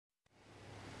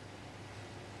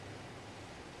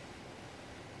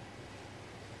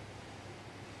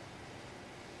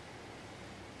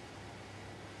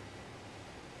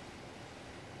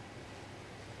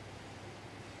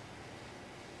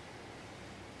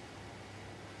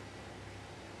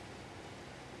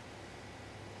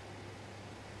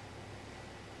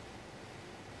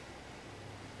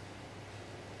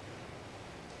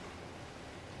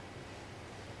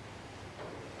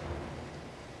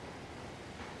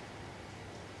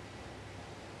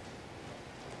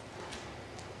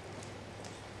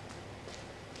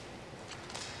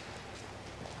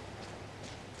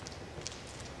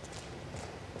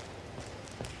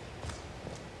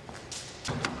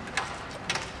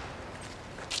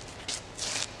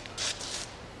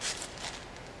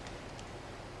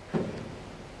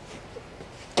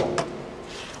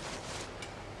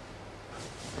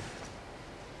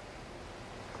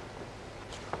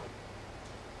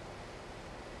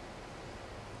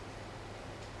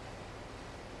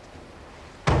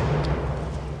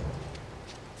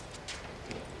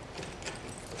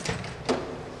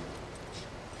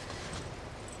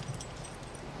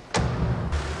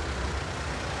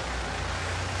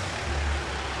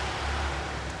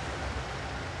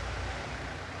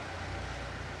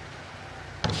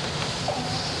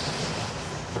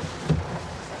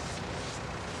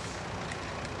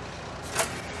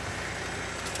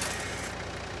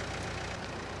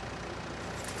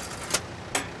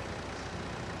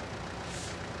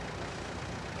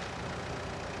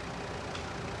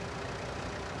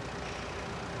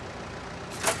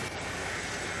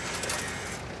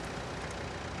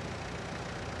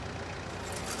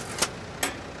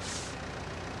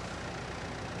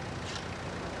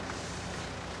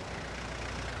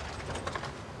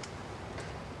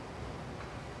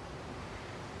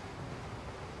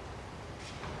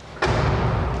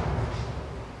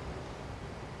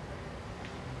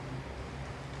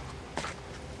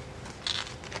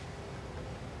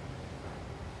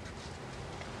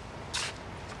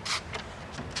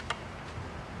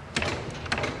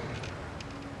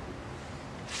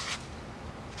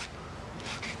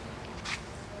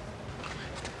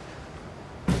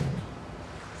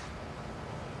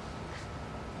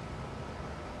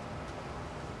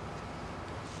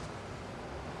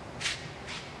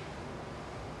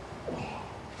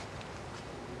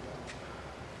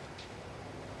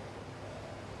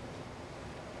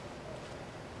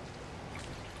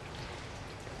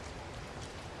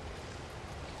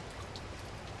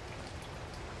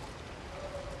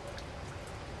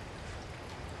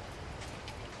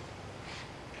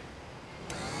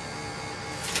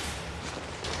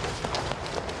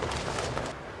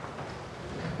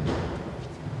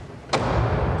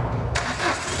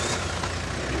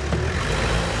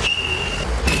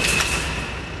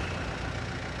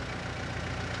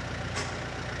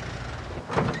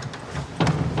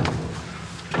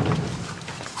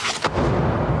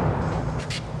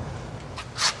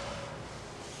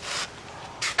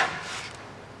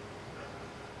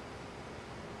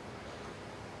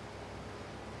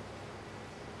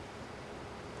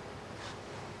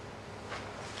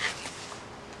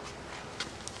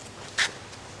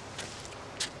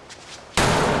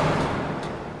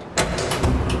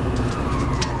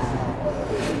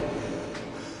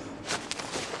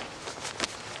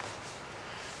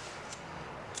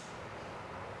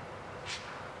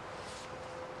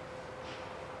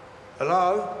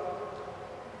Hello?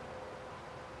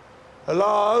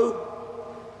 Hello?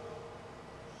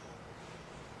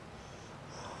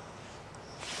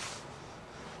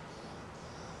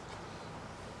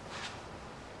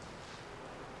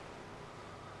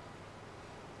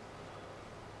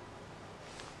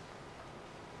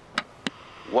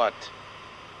 What?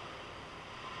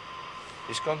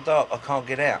 It's gone dark. I can't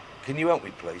get out. Can you help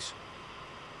me, please?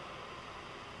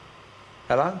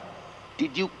 Hello?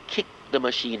 Did you kick the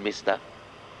machine, mister?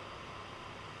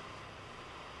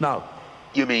 No.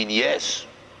 You mean yes?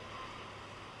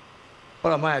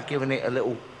 Well, I may have given it a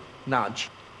little nudge.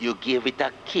 You gave it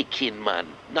a kicking, man,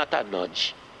 not a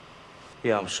nudge.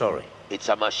 Yeah, I'm sorry. It's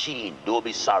a machine. Don't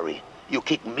be sorry. You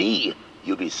kick me,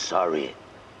 you be sorry.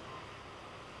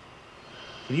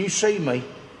 Can you see me?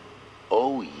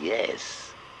 Oh, yes.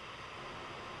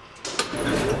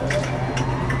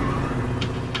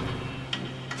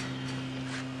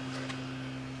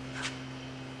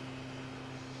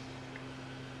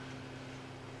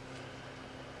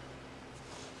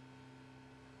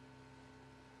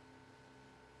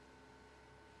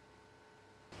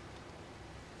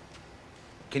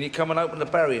 Can you come and open the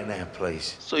barrier now,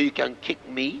 please? So you can kick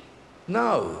me?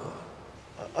 No.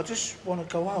 I just want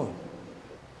to go home.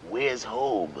 Where's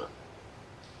home?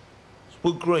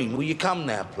 Wood Green, will you come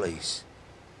now, please?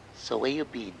 So where you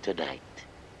been tonight?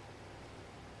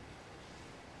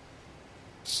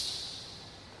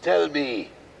 Tell me.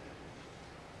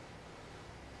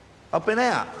 I've been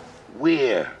out.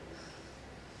 Where?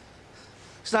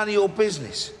 It's none of your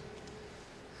business.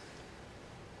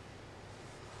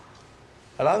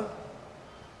 Hello?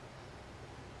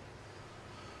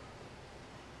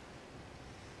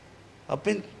 I've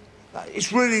been...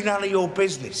 It's really none of your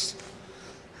business.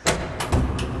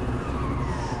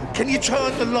 Can you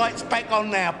turn the lights back on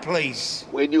now, please?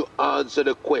 When you answer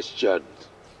the question.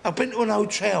 I've been to an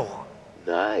hotel.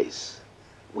 Nice.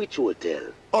 Which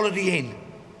hotel? Holiday Inn.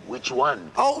 Which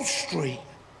one? Old Street.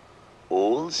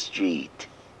 Old Street.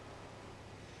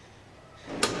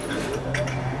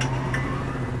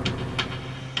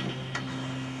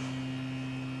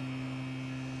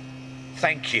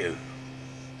 Thank you.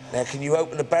 Now, can you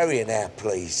open the barrier now,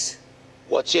 please?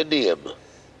 What's your name?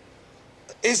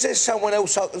 Is there someone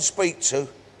else I can speak to?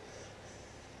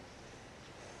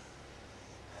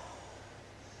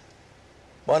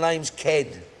 My name's Ken.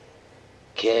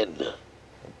 Ken.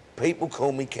 People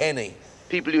call me Kenny.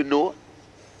 People you know?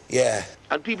 Yeah.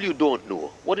 And people you don't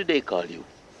know, what do they call you?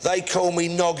 They call me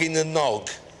Noggin the Nog.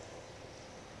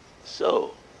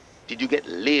 So, did you get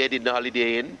laid in the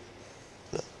Holiday Inn?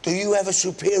 Do you have a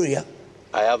superior?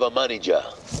 I have a manager.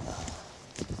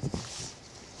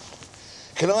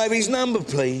 Can I have his number,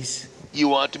 please? You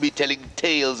want to be telling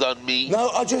tales on me? No,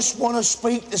 I just want to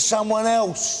speak to someone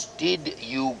else. Did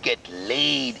you get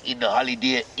laid in the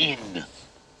Holiday Inn?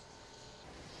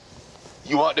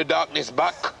 You want the darkness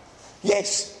back?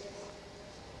 Yes.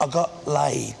 I got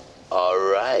laid. All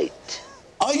right.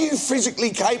 Are you physically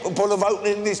capable of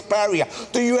opening this barrier?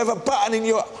 Do you have a button in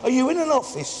your... Are you in an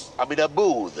office? I'm in a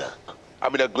booth.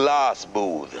 I'm in a glass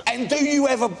booth. And do you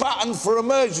have a button for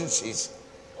emergencies?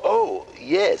 Oh,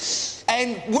 yes.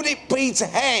 And would it be to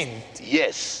hand?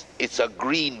 Yes, it's a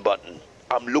green button.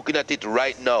 I'm looking at it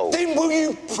right now. Then will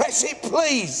you press it,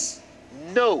 please?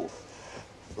 No.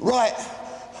 Right.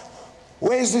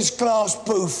 Where's this glass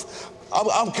booth?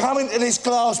 I'm coming to this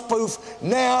glass booth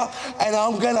now, and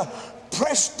I'm gonna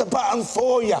press the button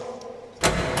for you.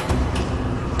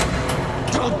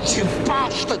 Don't you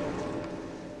bastard!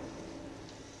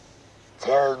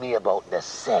 Tell me about the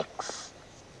sex.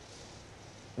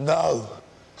 No.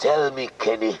 Tell me,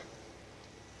 Kenny.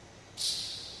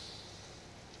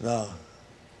 No.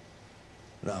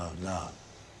 No, no.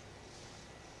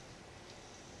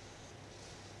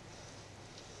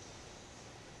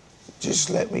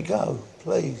 Just let me go,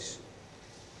 please.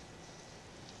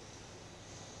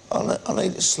 I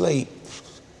need to sleep.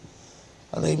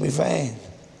 I need my van.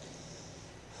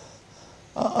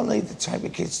 I need to take my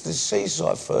kids to the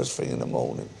seaside first thing in the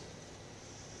morning.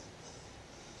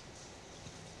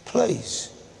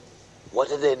 Please.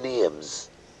 What are their names?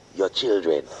 Your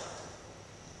children?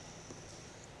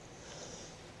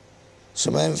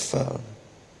 Samantha.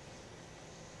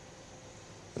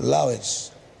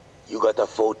 Lois. You got a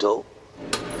photo?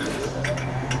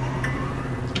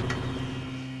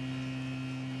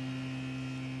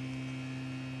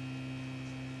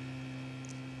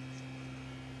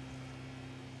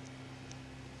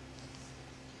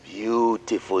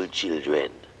 Beautiful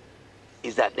children.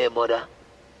 Is that their mother?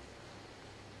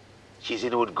 She's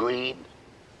in Wood Green?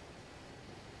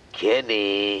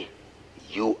 Kenny,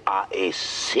 you are a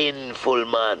sinful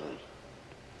man.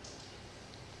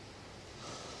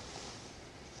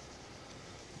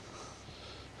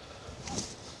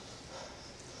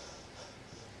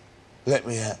 Let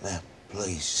me out now,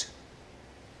 please.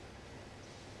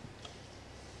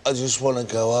 I just want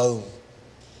to go home.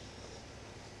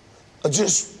 I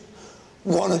just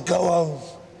want to go home.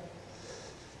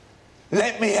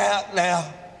 Let me out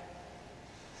now.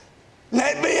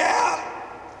 Let me out!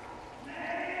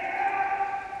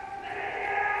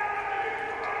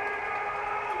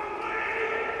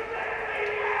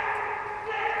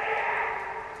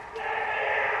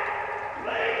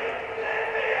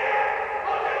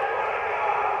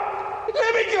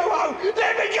 Let me go home!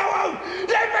 Let me go home!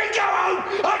 Let me go home!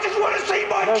 I just want to see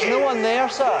my There's kid! no one there,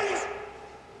 sir. Please.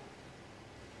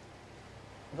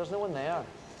 There's no one there.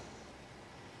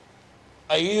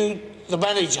 Are you the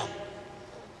manager?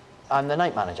 I'm the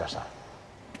night manager, sir.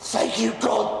 Thank you,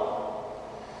 God.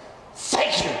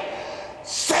 Thank you.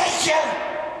 Thank you!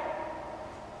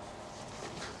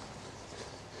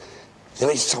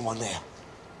 There is someone there.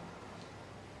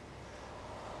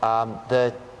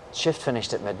 The shift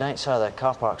finished at midnight, sir. The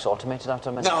car park's automated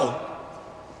after midnight. No.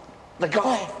 The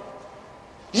guy.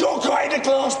 Your guy in the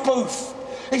glass booth.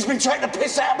 He's been trying to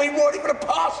piss out me water for the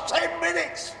past 10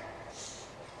 minutes.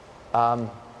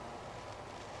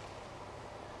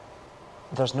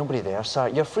 There's nobody there, sir.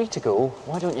 You're free to go.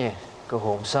 Why don't you go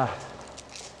home, sir?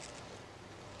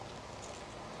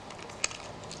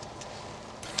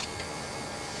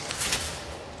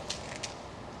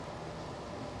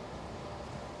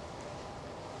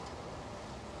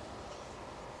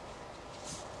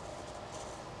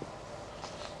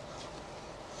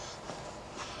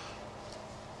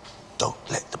 Don't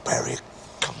let the barrier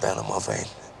come down on my van.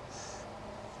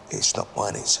 It's not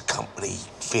mine, it's a company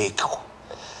vehicle.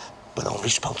 But I'm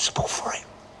responsible for it.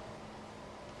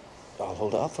 I'll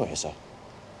hold it up for you, sir.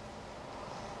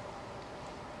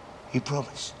 You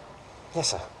promise? Yes,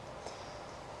 sir.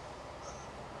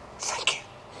 Thank you.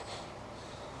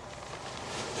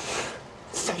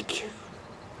 Thank you.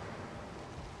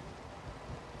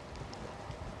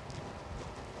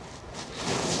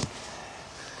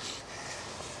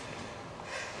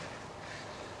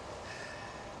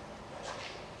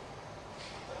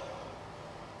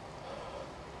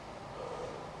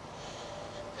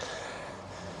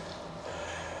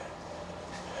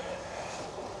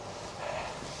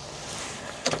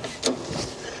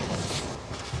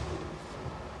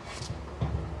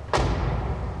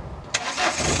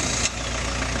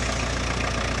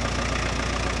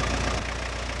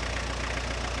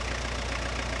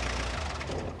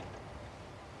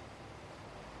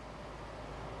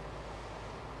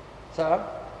 Sir?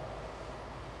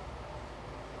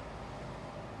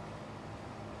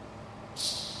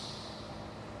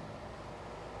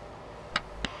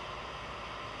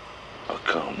 I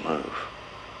can't move.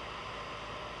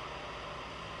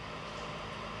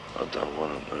 I don't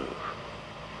want to move.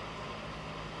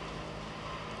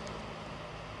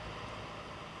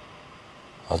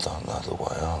 I don't know the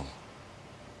way home.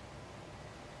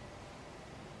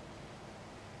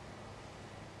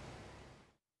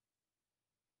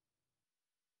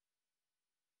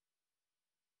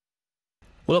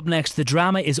 Well, up next, the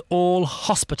drama is all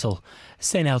hospital.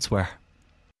 St. Elsewhere.